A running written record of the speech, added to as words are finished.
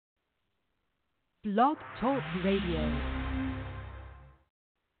Blog Talk Radio.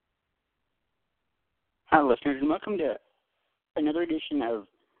 Hi, listeners, and welcome to another edition of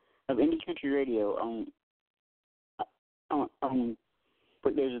Indie Country Radio on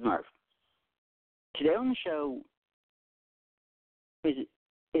Weekdays with Murph. Today on the show is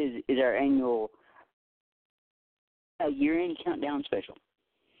our annual year-end countdown special.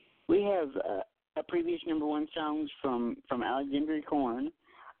 We have a previous number one songs from Alexandria,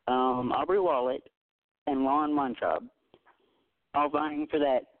 Aubrey, Wollett, and Lauren Weintraub, all vying for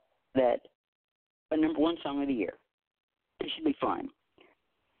that number one song of the year. It should be fun.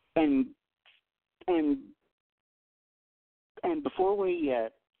 And before we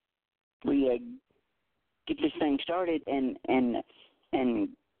get this thing started and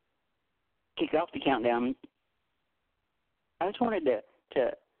kick off the countdown, I just wanted to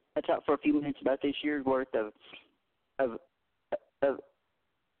talk for a few minutes about this year's worth of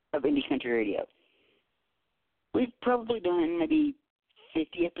Indie Country Radio. We've probably done maybe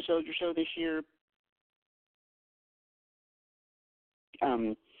 50 episodes or so this year.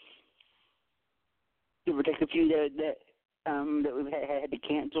 Give or take a few that we've had to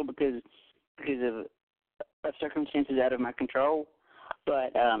cancel because of circumstances out of my control,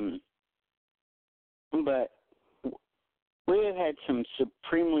 but we have had some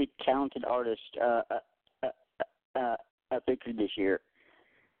supremely talented artists featured this year,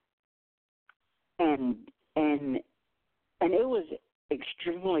 and it was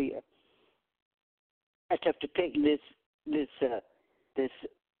extremely tough to pick this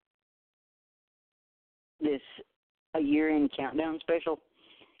a year-end countdown special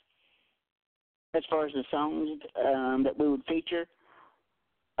as far as the songs that we would feature,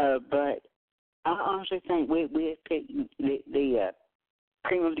 but I honestly think we have picked the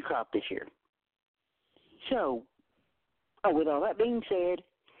cream of the crop this year. So, with all that being said,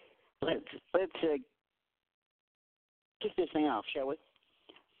 let's kick this thing off, shall we?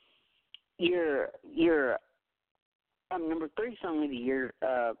 Your number 3 song of the year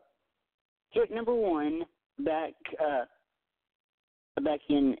hit number 1 back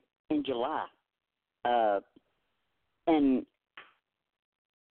in July, and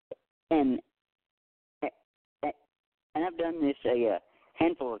I've done this a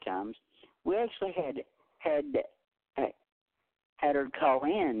handful of times. We actually had her call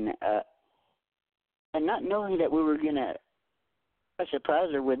in, and not knowing that we were gonna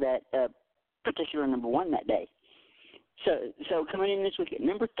surprise her with that particular number 1 that day. So coming in this week at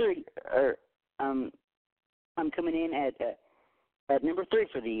number 3, I'm coming in at number 3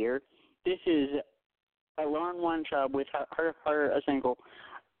 for the year. This is Lauren Weintraub with her single,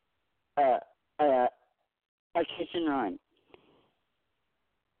 I Kiss and Run,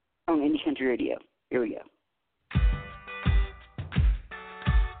 on Indie Country Radio. Here we go.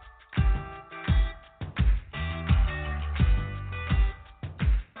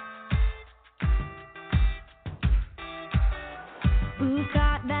 Who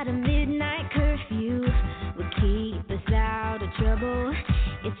thought that a midnight curfew would keep us out of trouble?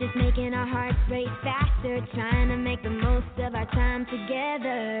 It's just making our hearts race faster, trying to make the most of our time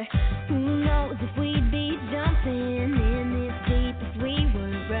together. Who knows if we'd be jumping in this deep if we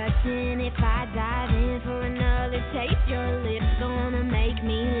weren't rushing? If I dive in for another taste, your lips gonna make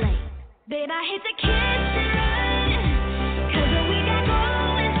me late. Babe, I hate to kiss and run, 'cause what we got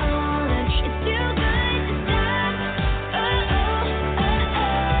going on, it's too good to stop. Oh, oh, oh,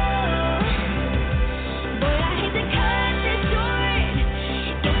 oh. Boy, I hate to cut this short,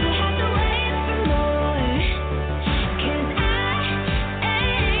 guess we'll have to wait for more. 'Cause I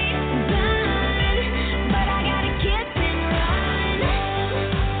ain't done, but I gotta kiss and run.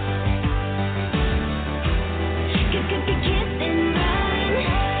 'Cause kiss and run.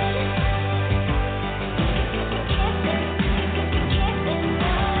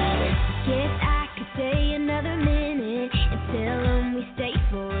 Guess I could stay another minute and tell them we stay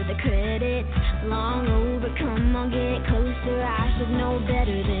for the credits. Long over, come on, get closer. I should know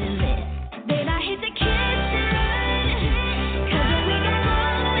better than this. Babe, I hate to kiss and run, 'cause what we got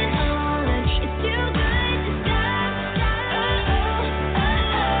going on, it's too good to stop. Oh, oh,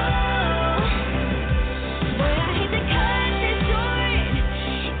 oh, oh. Boy, I hate to cut this short,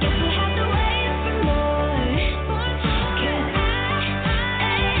 guess we'll have to wait for more. 'Cause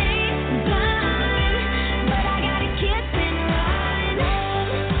I ain't done, but I gotta kiss and run.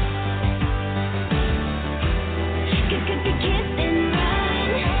 'Cause kiss and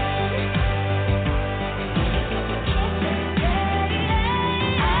run.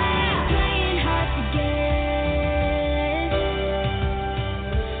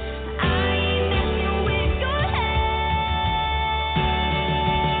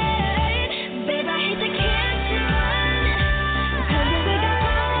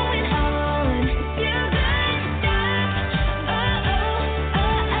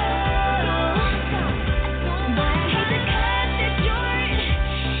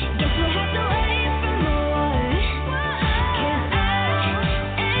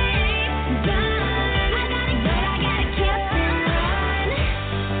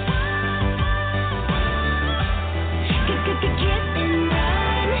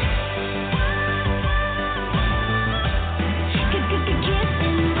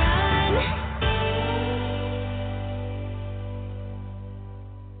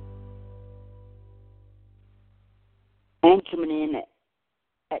 And coming in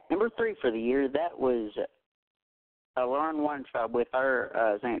at number 3 for the year, that was Lauren Weintraub with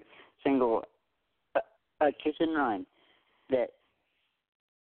her single "Kiss and Run." That,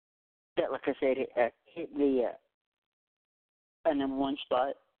 like I said, hit the number 1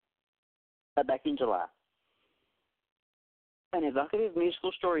 spot back in July. An evocative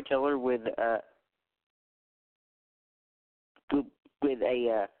musical storyteller with a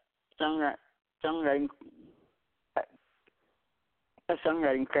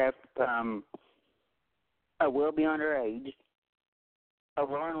songwriting craft well beyond her age.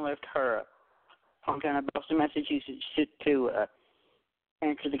 Lauren left her hometown of Boston, Massachusetts, to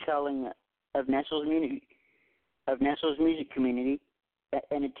answer the calling of Nashville's music community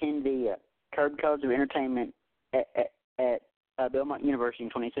and attend the Curb College of Entertainment at Belmont University in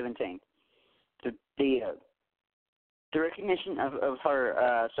 2017. The recognition of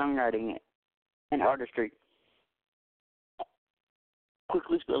her songwriting and artistry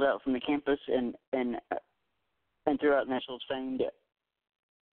quickly spilled out from the campus and throughout Nashville's famed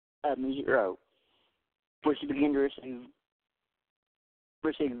Music Row, where she began to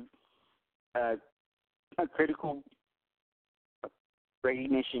receive a critical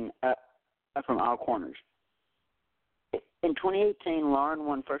recognition from all corners. In 2018, Lauren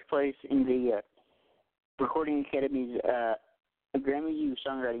won first place in the Recording Academy's Grammy U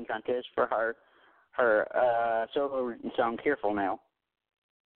songwriting contest for her solo written song "Careful Now."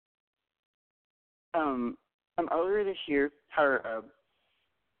 Earlier this year, her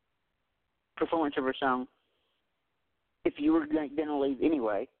performance of her song "If You Were Gonna Leave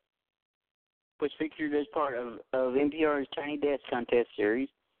Anyway" was featured as part of NPR's Tiny Desk contest series,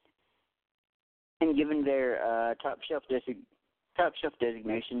 and given their top shelf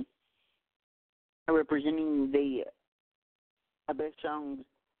designation, representing the best songs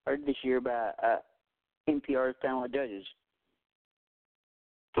heard this year by NPR's panel of judges,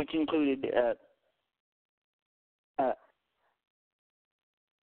 which included a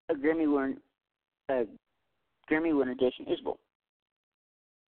Grammy winner, Jason Isbell.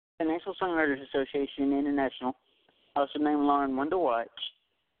 The National Songwriters Association International also named Lauren one to watch,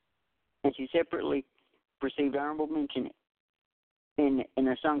 and she separately received honorable mention in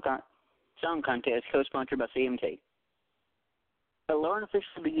a song contest co-sponsored by CMT. Lauren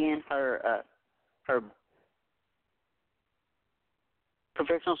officially began her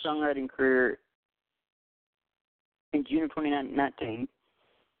professional songwriting career in June of 2019,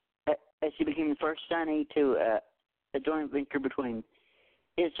 as she became the first signee to a joint venture between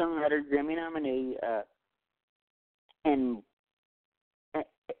his songwriter, Grammy nominee, and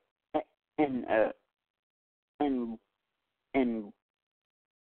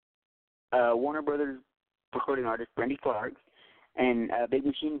Warner Brothers recording artist Brandy Clark and Big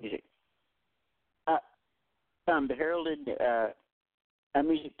Machine Music. The heralded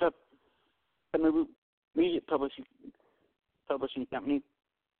music publishing company,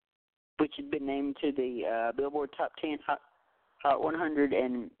 which had been named to the Billboard Top 10 Hot 100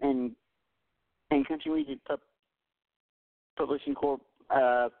 and Country Music Publishing Corp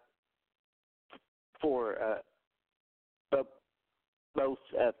for both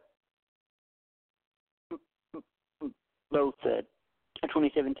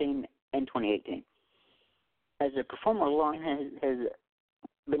 2017 and 2018. As a performer, Lauren has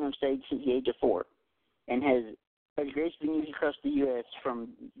been on stage since the age of 4, and has graced venues across the U.S. from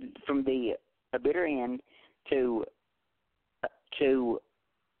the bitter end to the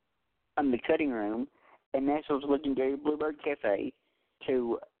Cutting Room and Nashville's legendary Bluebird Cafe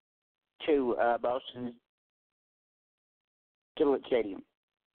to Boston's Gillette Stadium.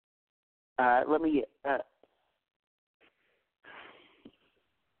 Let me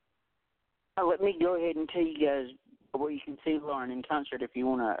go ahead and tell you guys where you can see Lauren in concert if you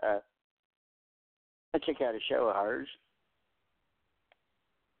want to check out a show of hers.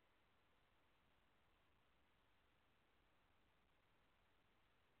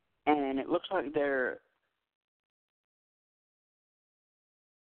 And it looks like there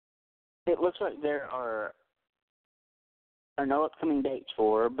are no upcoming dates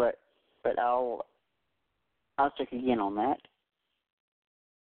for her, but I'll check again on that.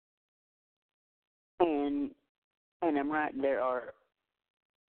 And I'm right, there are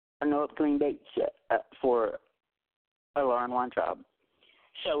no upcoming dates for Lauren Weintraub.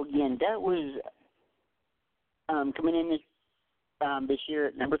 So again, that was coming in this year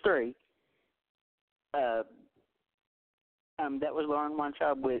at number 3. That was Lauren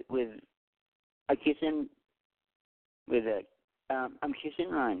Weintraub with a Kiss and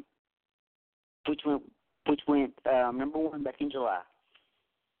Run, which went number 1 back in July.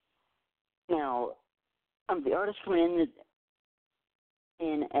 Now, the artist coming in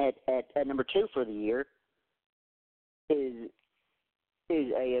in at number 2 for the year is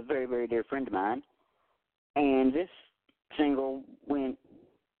a very, very dear friend of mine, and this single went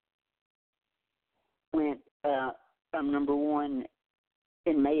number 1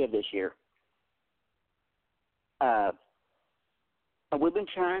 in May of this year. We've been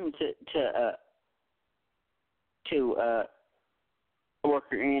trying to work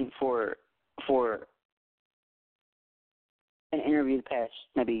her in for an interview the past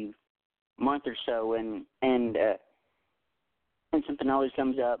maybe month or so, and something always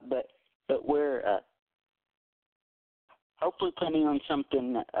comes up, but we're hopefully planning on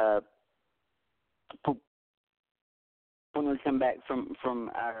something when we come back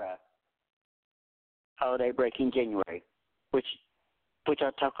from our holiday break in January, which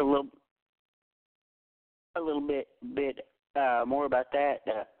I'll talk a little bit more about that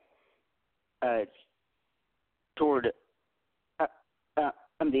toward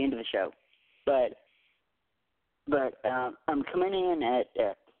the end of the show. But I'm coming in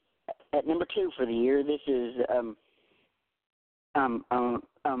at number 2 for the year. This is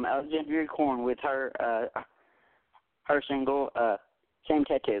Alexandria Corn with her single "Same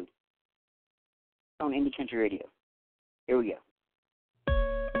Tattoo" on Indie Country Radio. Here we go.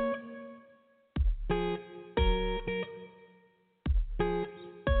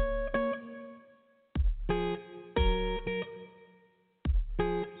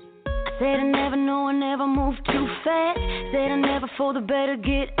 Said I never know, I never move too fast. Said I never for the better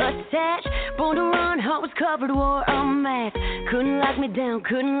get attached. Born to run, heart was covered, wore a mask. Couldn't lock me down,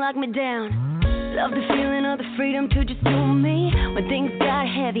 couldn't lock me down. Love the feeling of the freedom to just do me. When things got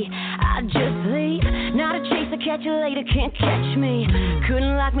heavy, I just leave. Not a chaser, catch you later, can't catch me.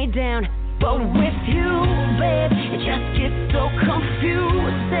 Couldn't lock me down. But with you, babe, it just gets so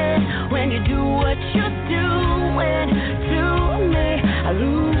confusing. When you do what you're doing to me, I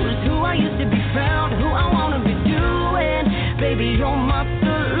lose who I used to be, found who I wanna be doing. Baby, you're my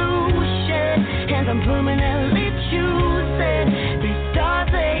solution, and I'm permanently choosing. These stars,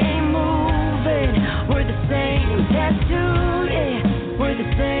 they ain't moving. We're the same tattoo, yeah. We're the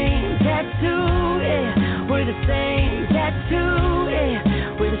same tattoo, yeah. We're the same tattoo, yeah.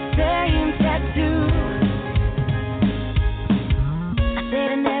 We're the same tattoo. I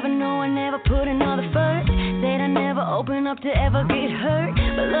said I never know, I never put another first. Said I never open up to ever get hurt.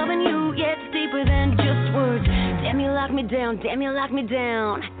 But loving you, yeah, it's deeper than just words. Damn, you lock me down, damn, you lock me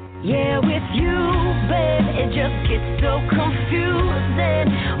down. Yeah, with you, babe, it just gets so confusing.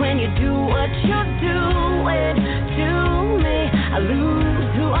 When you do what you're doing to me, I lose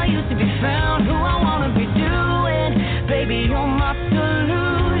who I used to be, found who I wanna be doing. Baby, you're my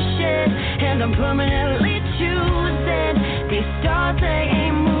solution, and I'm permanently choosing. These stars, they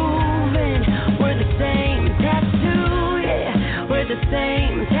ain't moving. We're the same tattoo, yeah. We're the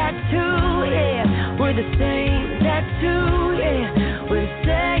same tattoo, yeah. We're the same tattoo, yeah. We're the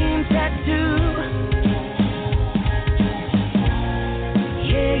same tattoo.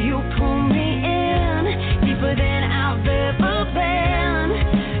 Yeah, you pull me in deeper than I've ever been.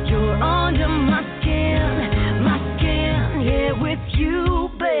 You're under my skin, yeah, with you,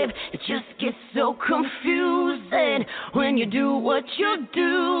 babe. It just gets so confusing when you do what you're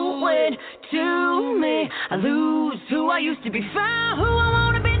doing to me. I lose who I used to be, found who I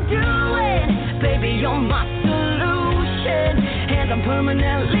wanna be doing. Baby, you're my solution, and I'm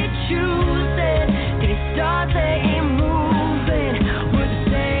permanently choosing. These stars, they ain't moving. We're the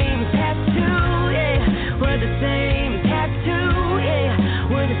same tattoo, yeah. We're the same tattoo, yeah.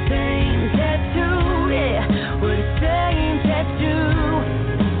 We're the same tattoo, yeah. We're the same tattoo.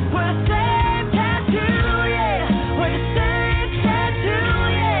 We're the same tattoo, yeah. We're the same tattoo,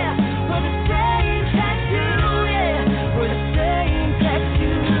 yeah. We're the same tattoo, yeah. We're the same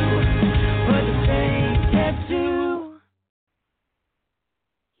tattoo. We're the same tattoo.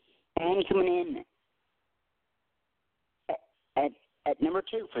 And coming in at number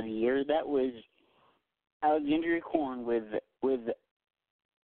 2 for the year, that was Alexandria Corn with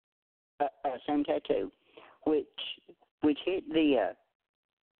Same Tattoo, which hit the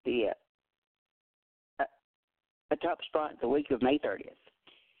top spot the week of May 30th.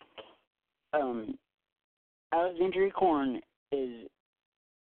 Alexandria Corn is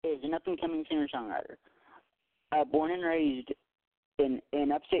an up and coming singer songwriter. Born and raised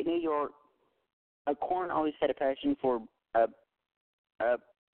in upstate New York, Corn always had a passion for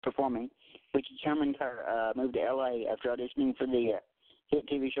performing, which determined her move to LA after auditioning for the hit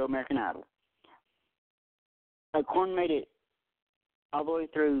TV show American Idol. Corn made it all the way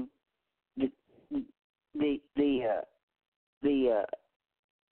through the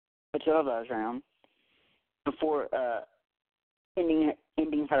 12 hours round before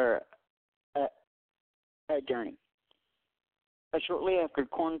ending her journey. Shortly after,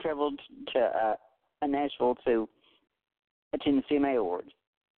 Korn traveled to Nashville to attend the CMA Awards.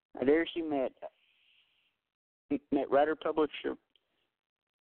 There she met writer-publisher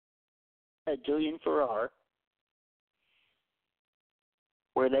Julian Farrar,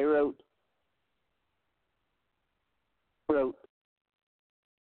 where they wrote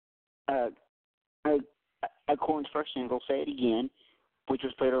Korn's first single, "Say It Again," which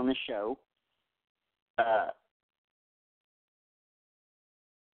was played on the show.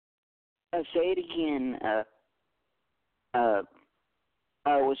 "Say It Again"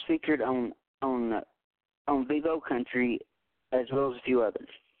 was featured on Vivo Country as well as a few others.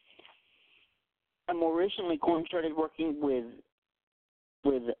 And more recently, Korn started working with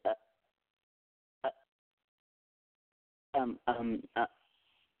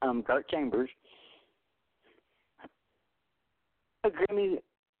Garth Chambers, a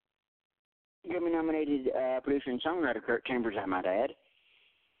Grammy-nominated producer and songwriter, Garth Chambers, I might add.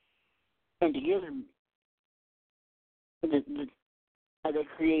 And together, they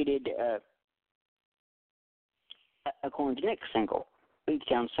created Korn's next single,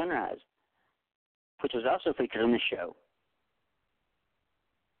 "Beachtown Sunrise," which was also featured on the show.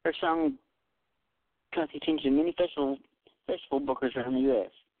 Her song caught the attention of many festival bookers around the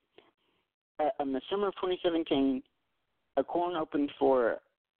U.S. In the summer of 2017, Korn opened for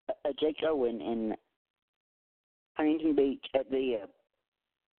Jake Owen in Huntington Beach at the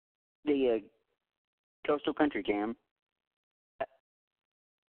Coastal Country Jam.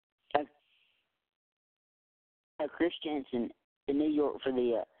 Chris Jansen in New York for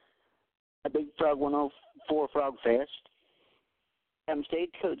the Big Frog 104 Frog Fest.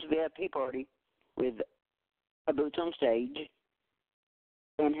 Stagecoach VIP party with Boots on Stage,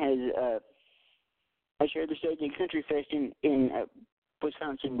 and has shared the stage at Country Fest in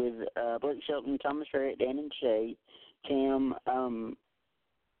Wisconsin with Blake Shelton, Thomas Rhett, Dan and Shay, Cam,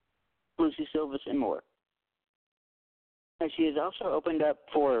 Lucy Silvas, and more. She has also opened up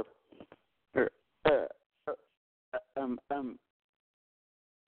for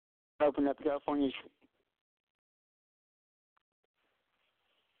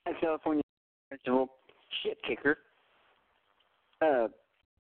California Festival Ship Kicker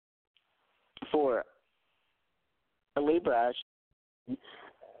for Lee Bryce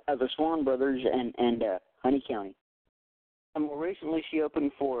of the Swan Brothers and Honey County. And more recently, she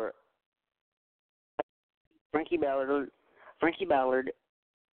opened for Frankie Ballard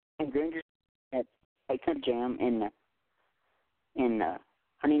and Granger at a Country Jam in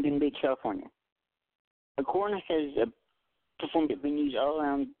Huntington Beach, California. Korn has performed at venues all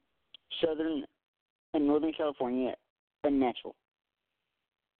around Southern and Northern California and Nashville.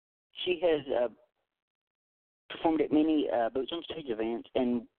 She has performed at many Boots on Stage events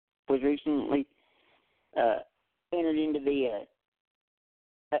and was recently entered into the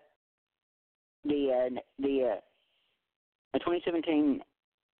 2017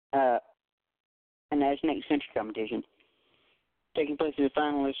 National Next Century competition, taking place as a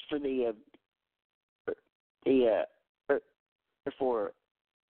finalist for for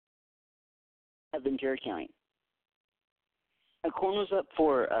Ventura County. Korn was up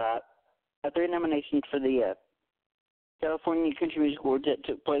for 3 nominations for the California Country Music Awards that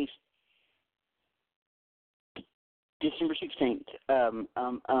took place December 16th.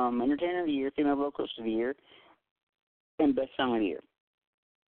 Entertainer of the Year, Female Vocalist of the Year, and Best Song of the Year.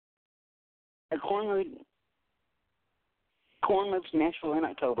 Korn moves to Nashville in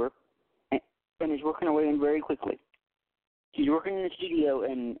October and is working her way in very quickly. She's working in the studio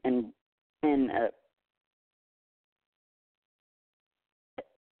and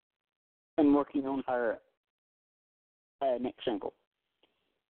working on her next single.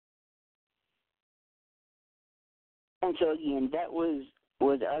 And so again, that was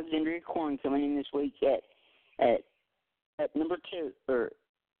Alexandria Korn coming in this week at number 2,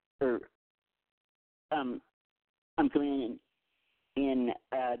 I'm coming in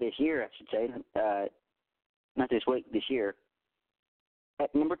this year, I should say, not this week, this year,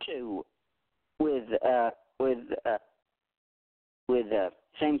 at number 2 with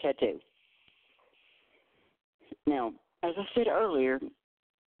Same Tattoo. Now, as I said earlier,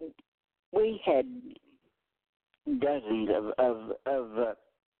 we had dozens of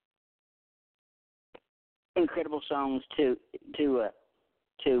incredible songs to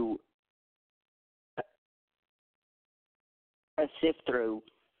sift through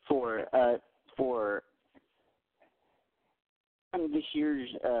for this year's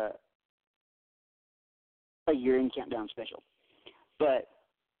a year-end countdown special, but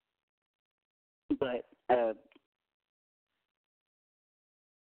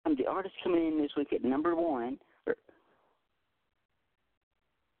the artist coming in this week at number one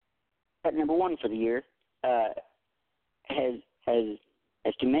for the year has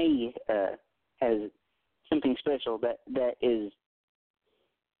to me has something special that is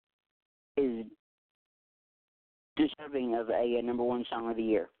deserving of a number one song of the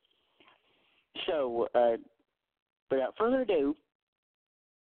year. So, without further ado,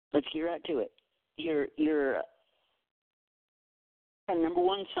 let's get right to it. Your number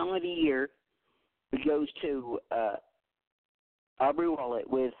one song of the year goes to Aubrey Wollett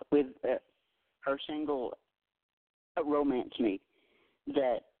with her single "Romance Me"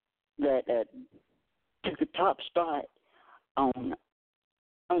 that took the top spot on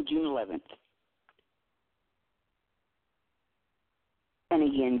June 11th. And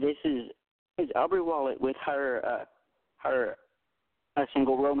again, this is Aubrey Wollett with her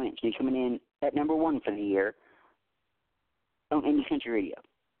single "Romance Me" coming in at number one for the year on Indie Country Radio.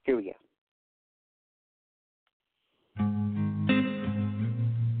 Here we go.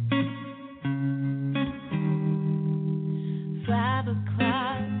 5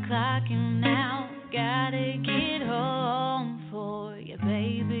 o'clock, clocking now. Gotta get home for you,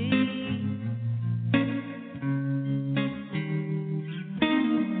 baby.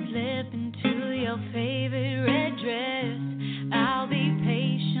 Slip into your favorite red dress. I'll be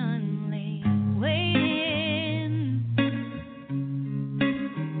patiently waiting.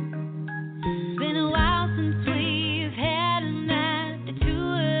 Been a while since we've had a night, the two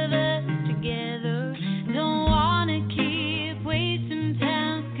of us together. Don't wanna keep wasting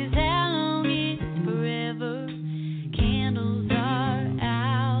time, 'cause how long is forever? Candles are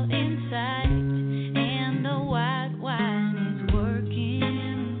out in sight, and the white wine is working.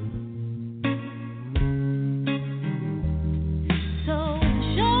 So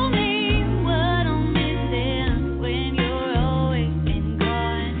show me what I'm missing when you're always been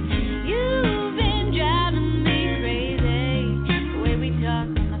gone. You've been driving me crazy, the way we talk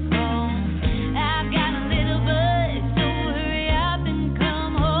on the phone. I've got a little buzz, so hurry up and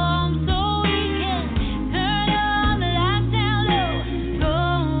come home so we can turn on the lights down low. Go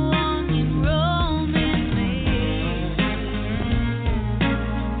on and romance me.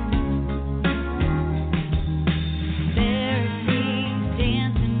 Bare feet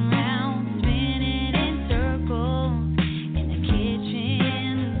dancing round, spinning in circles in the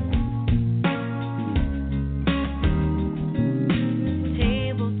kitchen.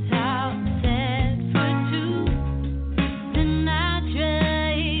 Tabletop set for two. Sinatra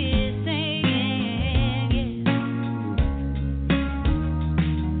is singing.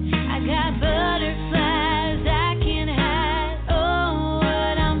 I got butterflies I can't hide. Oh,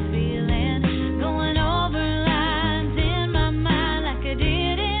 what I'm feeling. Going over lines in my mind like I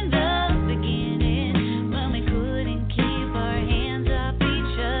did in the beginning, when we couldn't keep our hands off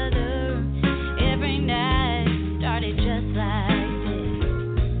each other. Every night started just like this.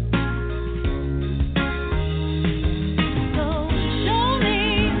 So show me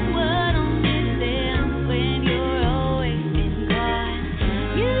what I'm missing when you're always been gone.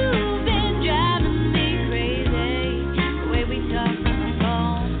 You've been driving me crazy, the way we talk on the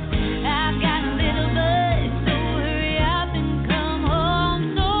phone. I've got a little buzz, so hurry up and come home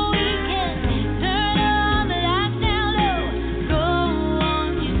so we can turn on the lights down low. Go on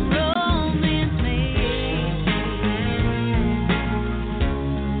and romance me.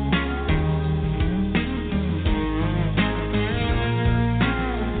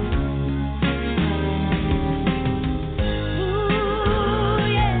 Ooh,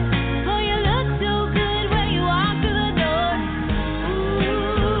 yeah. Oh, you look so good when you walk through the door.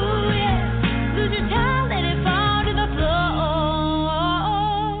 Ooh, yeah. Lose your time, let it fall to the floor.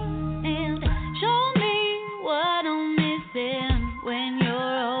 And show me what I'm missing when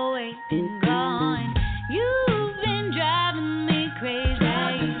you're always been gone. You've been driving me crazy,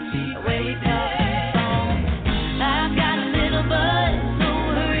 the way we talk on the phone. I've got a little buzz, so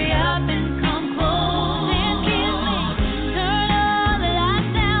hurry up and come close and kiss me. Turn on the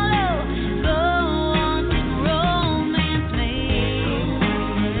lights down low. Go on and romance me.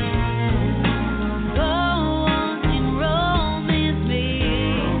 Go on and romance me.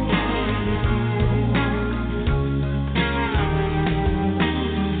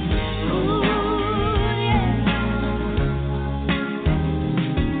 Ooh, yeah.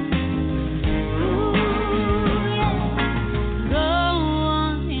 Ooh, yeah. Go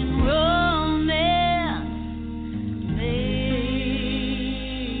on and romance me.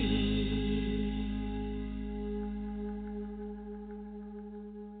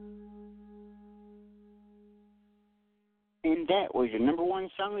 And that was your number one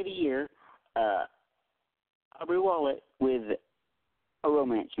song of the year, Aubrey Wollett with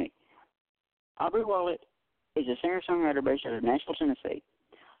romance me. Aubrey Wollett is a singer-songwriter based out of Nashville, Tennessee.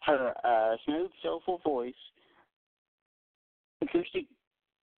 Her smooth, soulful voice, acoustic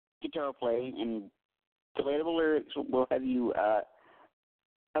guitar playing, and relatable lyrics will have you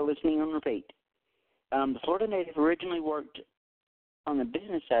listening on repeat. The Florida native originally worked on the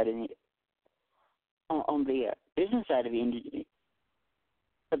business side of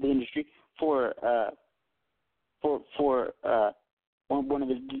the industry for one of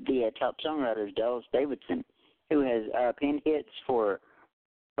the top songwriters, Dallas Davidson, who has penned hits for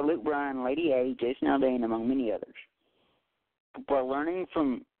Luke Bryan, Lady A, Jason Aldean, among many others. While learning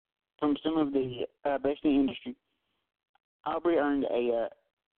from some of the best in the industry, Aubrey earned a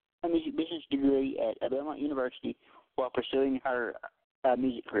music business degree at Belmont University while pursuing her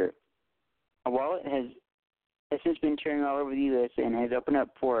music career. Wollett has since been touring all over the U.S. and has opened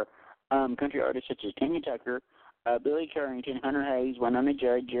up for country artists such as Tanya Tucker, Billy Carrington, Hunter Hayes, Winona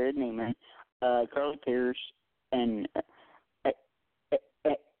Judd, Jared Neiman, Carly Pierce, and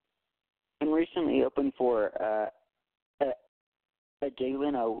recently opened for Jay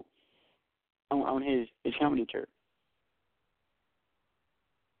Leno on his comedy tour.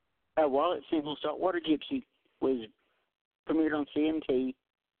 Wallett's single "Saltwater Gypsy" was premiered on CMT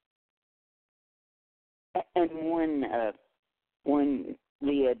and won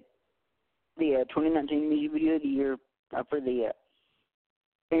the 2019 Music Video of the Year for the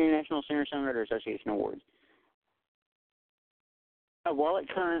International Singer-Songwriter Association Awards.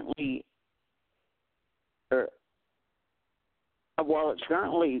 Wallett's current release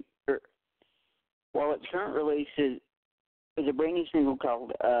is a brand new single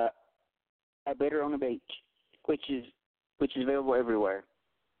called "I Better on the Beach," which is available everywhere.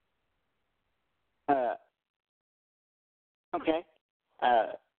 Okay.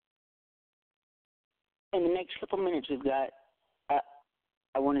 In the next couple minutes, we've got.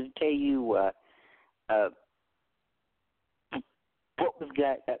 I wanted to tell you what we've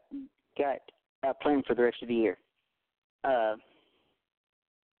got planned for the rest of the year.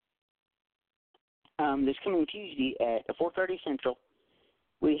 This coming Tuesday at 4:30 Central,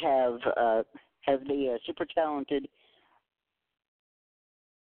 we have the super talented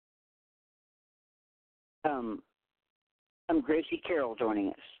Gracie Carroll joining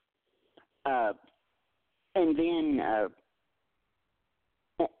us, and then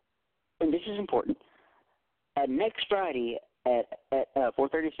and this is important. Next Friday at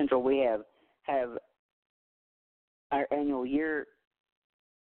 4:30 Central, we have our annual year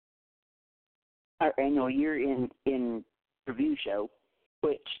in review show,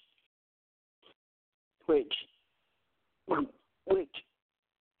 which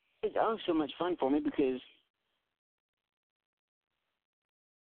is always so much fun for me because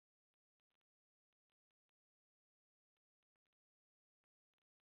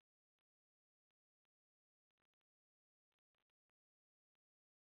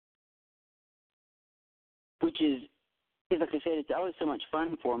like I said, it's always so much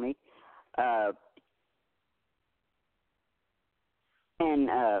fun for me.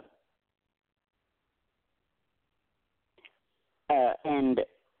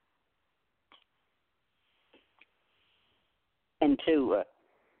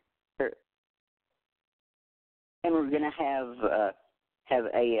 And we're gonna have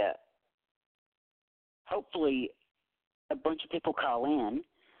a hopefully a bunch of people call in.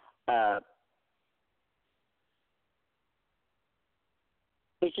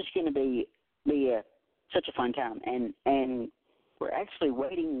 It's just going to be such a fun time, and we're actually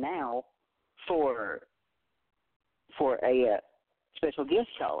waiting now for a special guest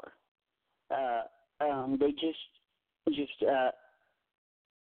caller. They just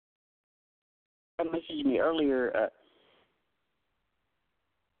messaged me earlier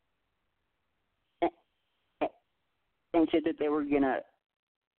and said that they were gonna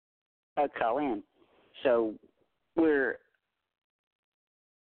call in, so we're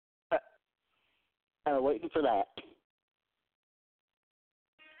waiting for that.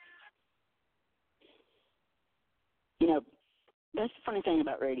 You know, that's the funny thing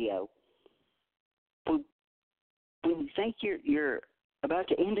about radio. When you think you're about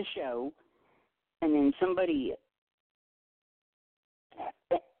to end a show, and then somebody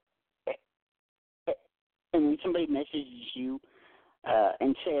messages you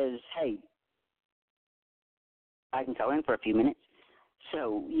and says, "Hey, I can call in for a few minutes."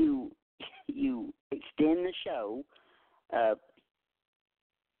 So you extend the show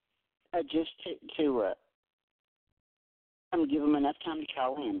just to give them enough time to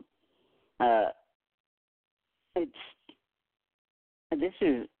call in. This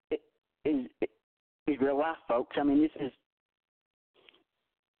is real life, folks. I mean, this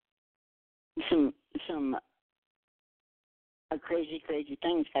some crazy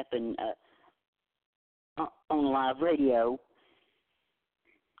things happen on live radio.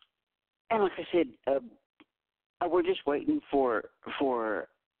 And like I said, we're just waiting for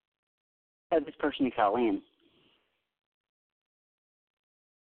this person to call in.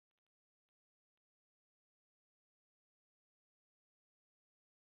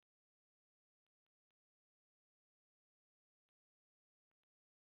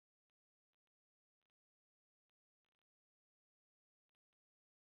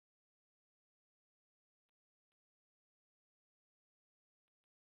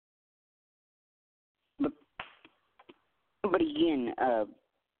 But again,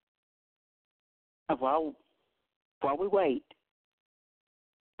 while we wait,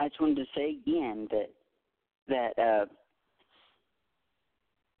 I just wanted to say again that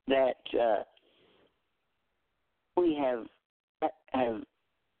we have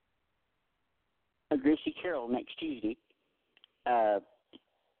a Gracie Carol next Tuesday, and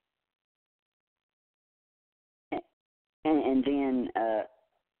then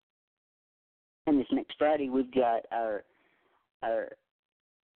and this next Friday we've got our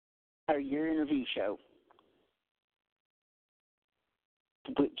year interview show,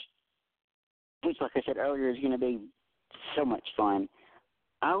 which like I said earlier is going to be so much fun.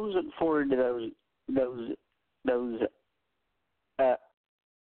 I was looking forward to those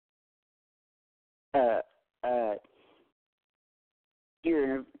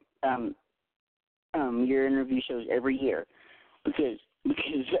year interview shows every year because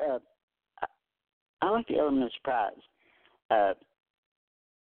I like the element of surprise.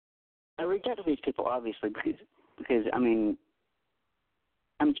 I reach out to these people obviously because I mean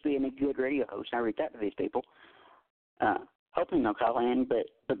I'm just being a good radio host. I reach out to these people, hoping they'll call in. But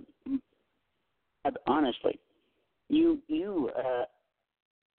honestly,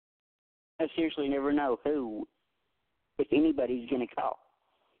 I seriously never know who, if anybody's going to call,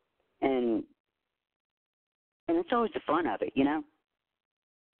 and it's always the fun of it, you know.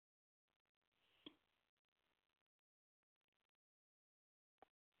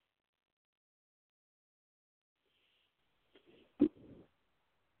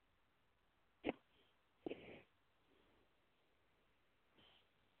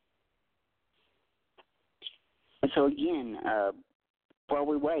 So again, while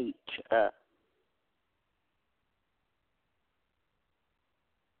we wait, I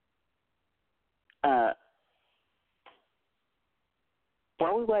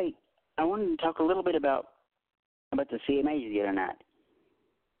wanted to talk a little bit about the CMAs the other night.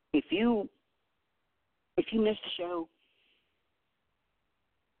 If you missed the show,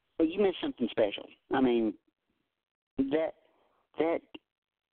 well, you missed something special. I mean, that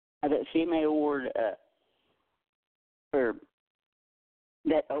CMA award or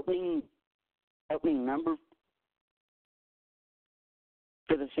that opening number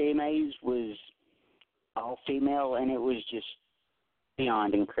for the CMAs was all female, and it was just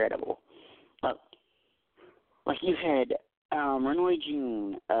beyond incredible. Like you had Runaway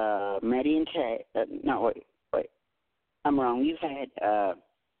June, Maddie and Tay. No, wait, I'm wrong. You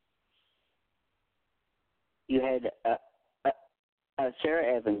had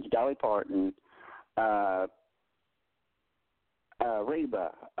Sarah Evans, Dolly Parton,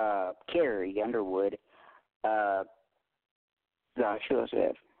 Reba, Carrie Underwood. Gosh, who else do we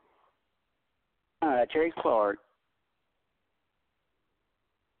have? Terry Clark.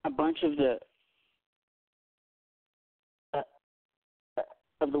 A bunch of the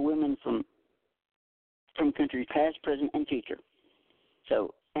women from countries past, present, and future.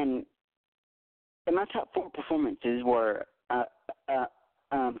 So, and my top 4 performances were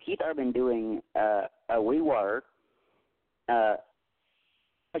Keith Urban doing We Were, kind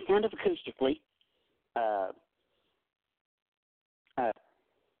of acoustically,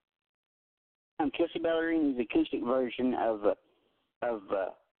 Kelsey Ballerine's acoustic version of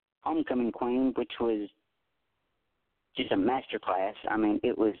Homecoming Queen, which was just a masterclass. I mean,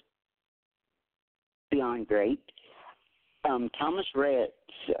 it was beyond great. Thomas Rhett's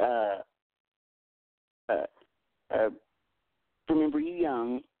Remember You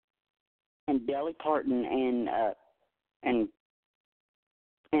Young, and Dolly Parton and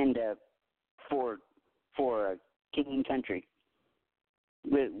for King and Country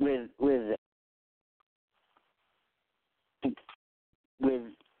with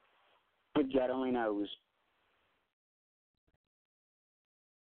God Only Knows.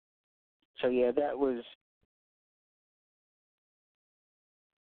 So yeah, that was.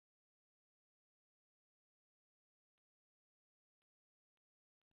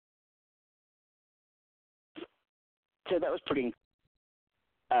 So that was pretty.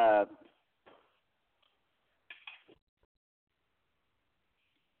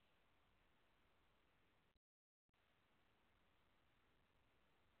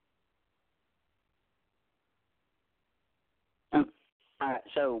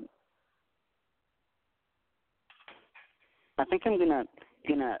 So I think I'm gonna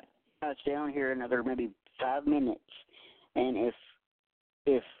stay on here another maybe 5 minutes, and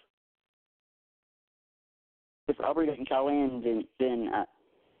if Aubrey doesn't call in, then I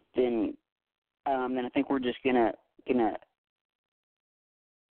think we're just gonna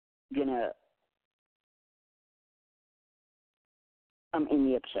in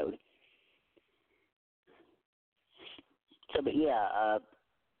the episode. So, but yeah,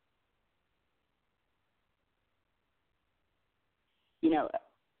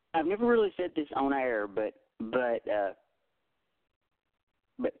 I've never really said this on air, but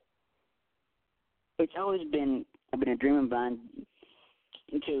it's always been a dream of mine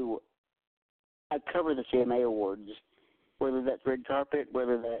to cover the CMA Awards, whether that's red carpet,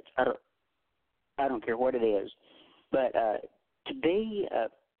 whether that's I don't care what it is, but to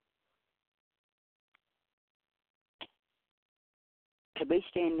be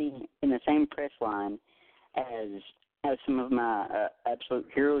standing in the same press line as some of my absolute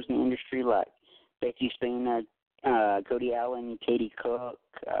heroes in the industry, like Becky Spina, Cody Allen, Katie Cook,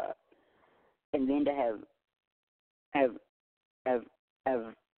 and then to have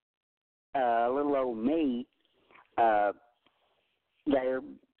little old me there.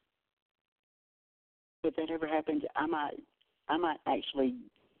 If that ever happens, I might actually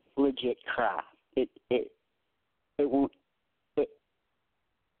legit cry. It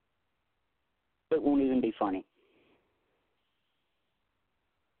won't even be funny.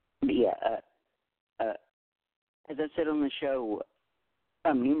 But yeah, as I said on the show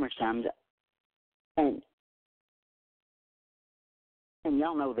numerous times, and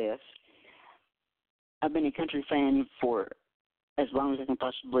y'all know this, I've been a country fan for as long as I can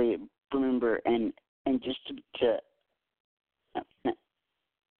possibly remember, and just to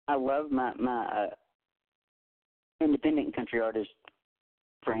I love my independent country artist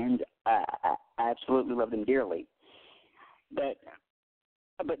friends. I absolutely love them dearly, but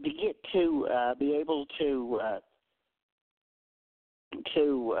to get to be able to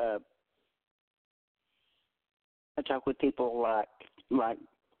talk with people like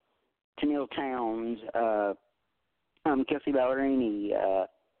Tennille Towns, Kelsey Ballerini,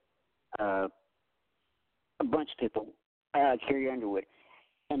 a bunch of people, Carrie Underwood,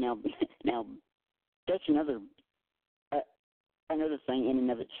 and now that's another thing in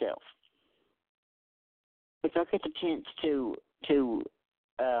and of itself. If I get the chance to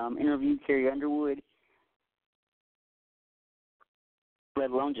interview Carrie Underwood, let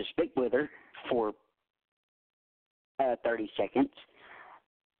alone just speak with her for 30 seconds,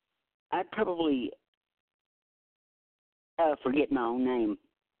 I'd probably forget my own name.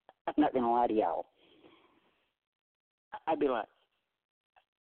 I'm not going to lie to y'all. I'd be like,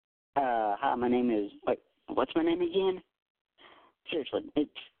 hi, my name is, what's my name again? Seriously, it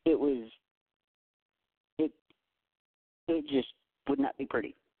just would not be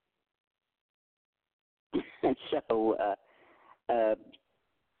pretty. And so,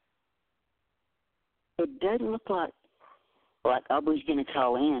 it doesn't look like Aubrey's going to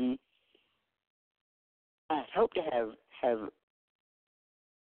call in. I hope to have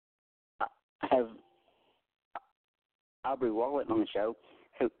Aubrey Wollett on the show,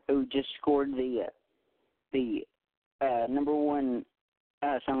 who just scored the number one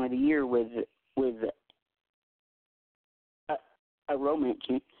song of the year with a romance,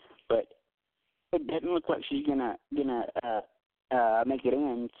 but it doesn't look like she's gonna make it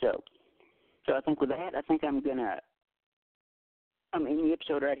in. So I think with that, I'm in the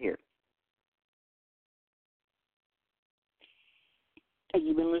episode right here.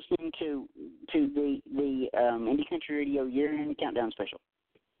 You've been listening to the Indie Country Radio Year-End Countdown Special.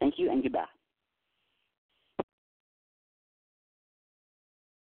 Thank you and goodbye.